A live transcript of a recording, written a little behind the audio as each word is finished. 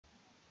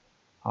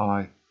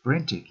Hi,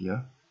 BrenTech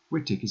here,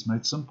 where tech is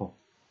made simple.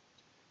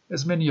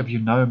 As many of you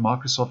know,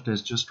 Microsoft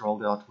has just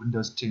rolled out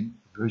Windows 10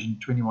 version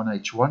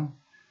 21H1,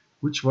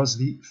 which was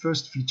the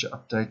first feature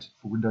update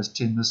for Windows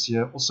 10 this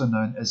year, also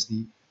known as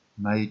the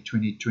May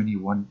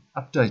 2021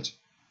 update.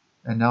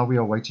 And now we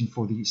are waiting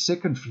for the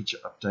second feature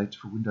update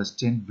for Windows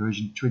 10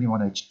 version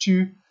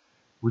 21H2,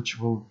 which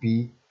will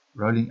be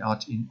rolling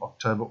out in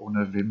October or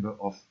November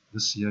of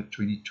this year,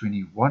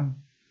 2021.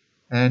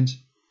 And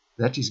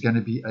that is going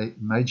to be a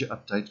major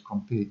update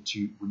compared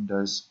to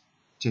Windows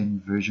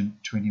 10 version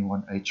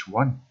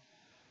 21H1.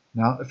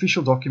 Now,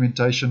 official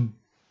documentation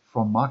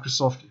from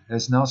Microsoft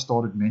has now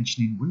started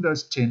mentioning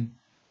Windows 10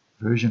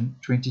 version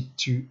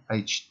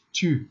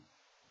 22H2,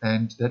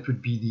 and that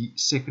would be the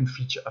second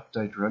feature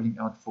update rolling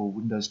out for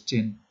Windows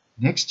 10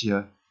 next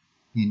year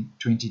in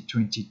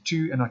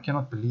 2022. And I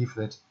cannot believe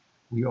that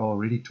we are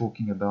already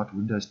talking about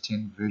Windows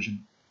 10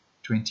 version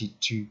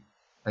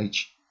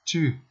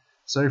 22H2.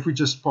 So if we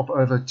just pop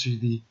over to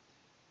the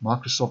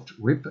Microsoft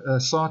web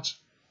site,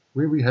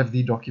 where we have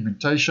the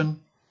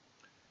documentation,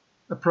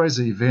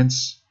 appraiser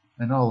events,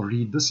 and I'll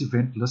read. This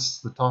event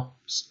lists the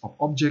types of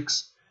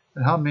objects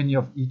and how many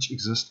of each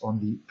exist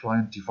on the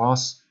client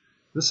device.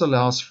 This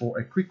allows for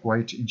a quick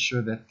way to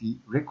ensure that the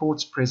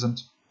records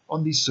present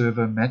on the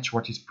server match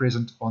what is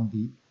present on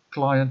the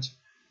client.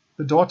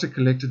 The data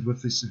collected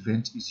with this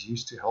event is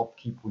used to help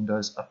keep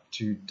Windows up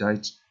to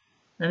date.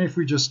 And if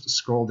we just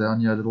scroll down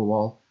here a little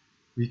while,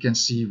 we can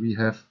see we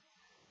have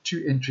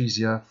two entries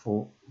here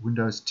for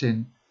Windows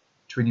 10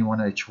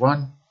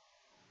 21H1,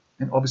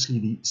 and obviously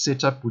the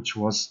setup, which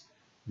was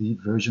the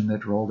version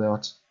that rolled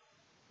out,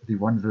 the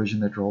one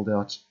version that rolled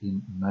out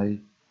in May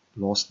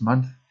last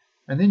month.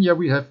 And then here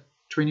we have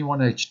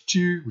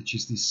 21H2, which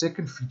is the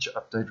second feature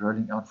update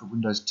rolling out for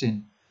Windows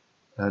 10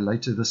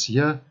 later this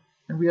year,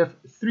 and we have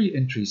three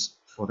entries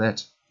for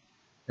that.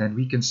 And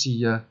we can see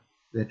here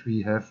that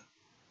we have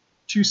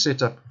two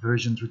setup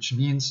versions, which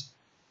means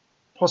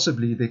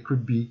possibly there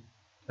could be,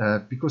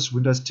 because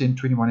Windows 10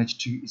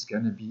 21H2 is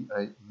going to be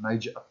a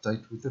major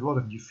update with a lot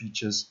of new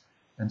features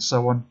and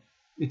so on,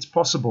 it's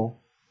possible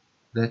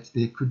that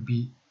there could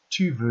be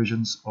two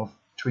versions of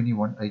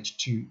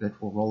 21H2 that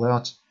will roll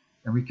out.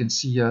 And we can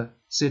see here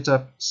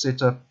setup,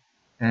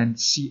 and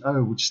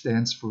CO, which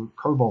stands for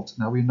Cobalt.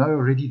 Now we know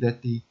already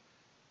that the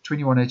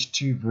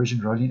 21H2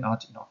 version rolling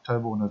out in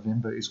October or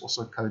November is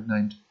also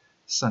codenamed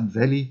Sun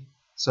Valley.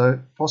 So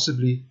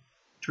possibly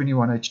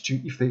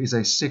 21H2, if there is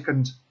a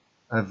second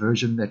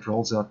version that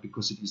rolls out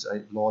because it is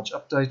a large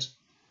update,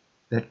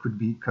 that could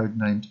be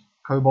codenamed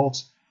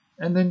Cobalt.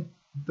 And then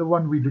the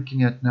one we're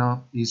looking at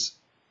now is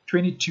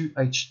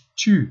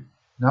 22H2.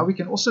 Now we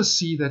can also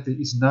see that there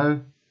is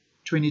no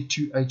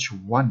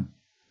 22H1,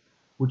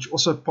 which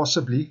also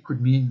possibly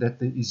could mean that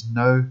there is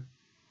no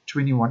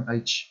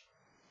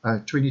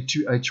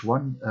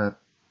 22H1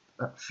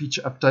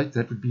 feature update.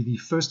 That would be the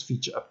first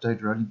feature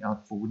update rolling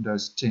out for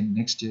Windows 10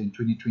 next year in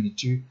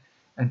 2022,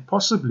 and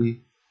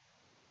possibly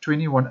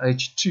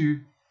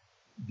 21H2,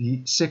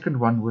 the second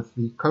one with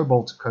the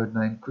Cobalt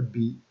codename, could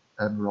be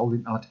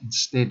rolling out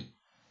instead,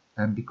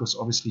 because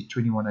obviously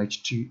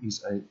 21H2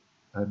 is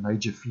a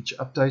major feature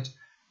update.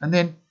 And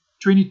then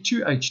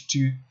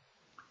 22H2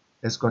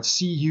 has got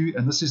CU,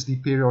 and this is the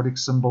periodic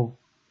symbol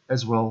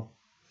as well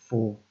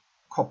for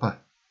copper.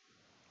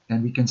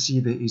 And we can see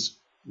there is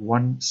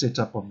one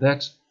setup of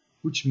that,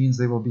 which means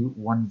there will be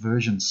one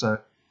version. So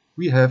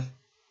we have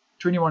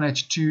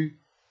 21H2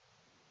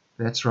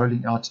 that's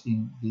rolling out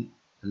in the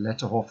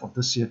latter half of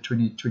this year,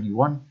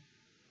 2021.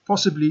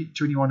 Possibly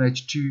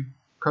 21H2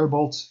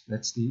 Cobalt,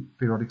 that's the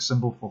periodic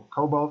symbol for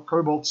Cobalt.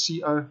 Cobalt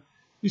CO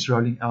is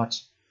rolling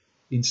out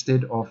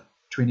instead of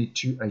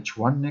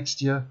 22H1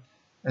 next year.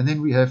 And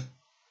then we have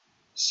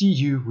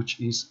CU, which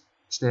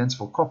stands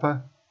for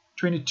copper,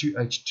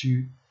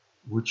 22H2,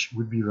 which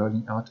would be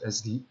rolling out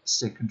as the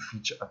second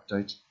feature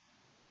update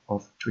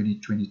of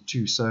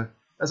 2022. So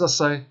as I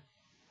say,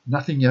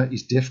 nothing here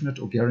is definite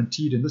or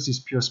guaranteed, and this is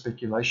pure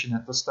speculation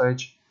at this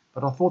stage,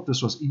 but I thought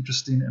this was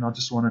interesting and I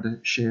just wanted to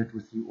share it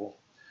with you all.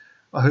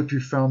 I hope you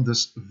found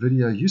this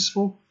video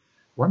useful.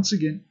 Once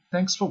again,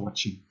 thanks for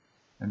watching,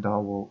 and I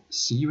will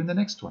see you in the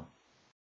next one.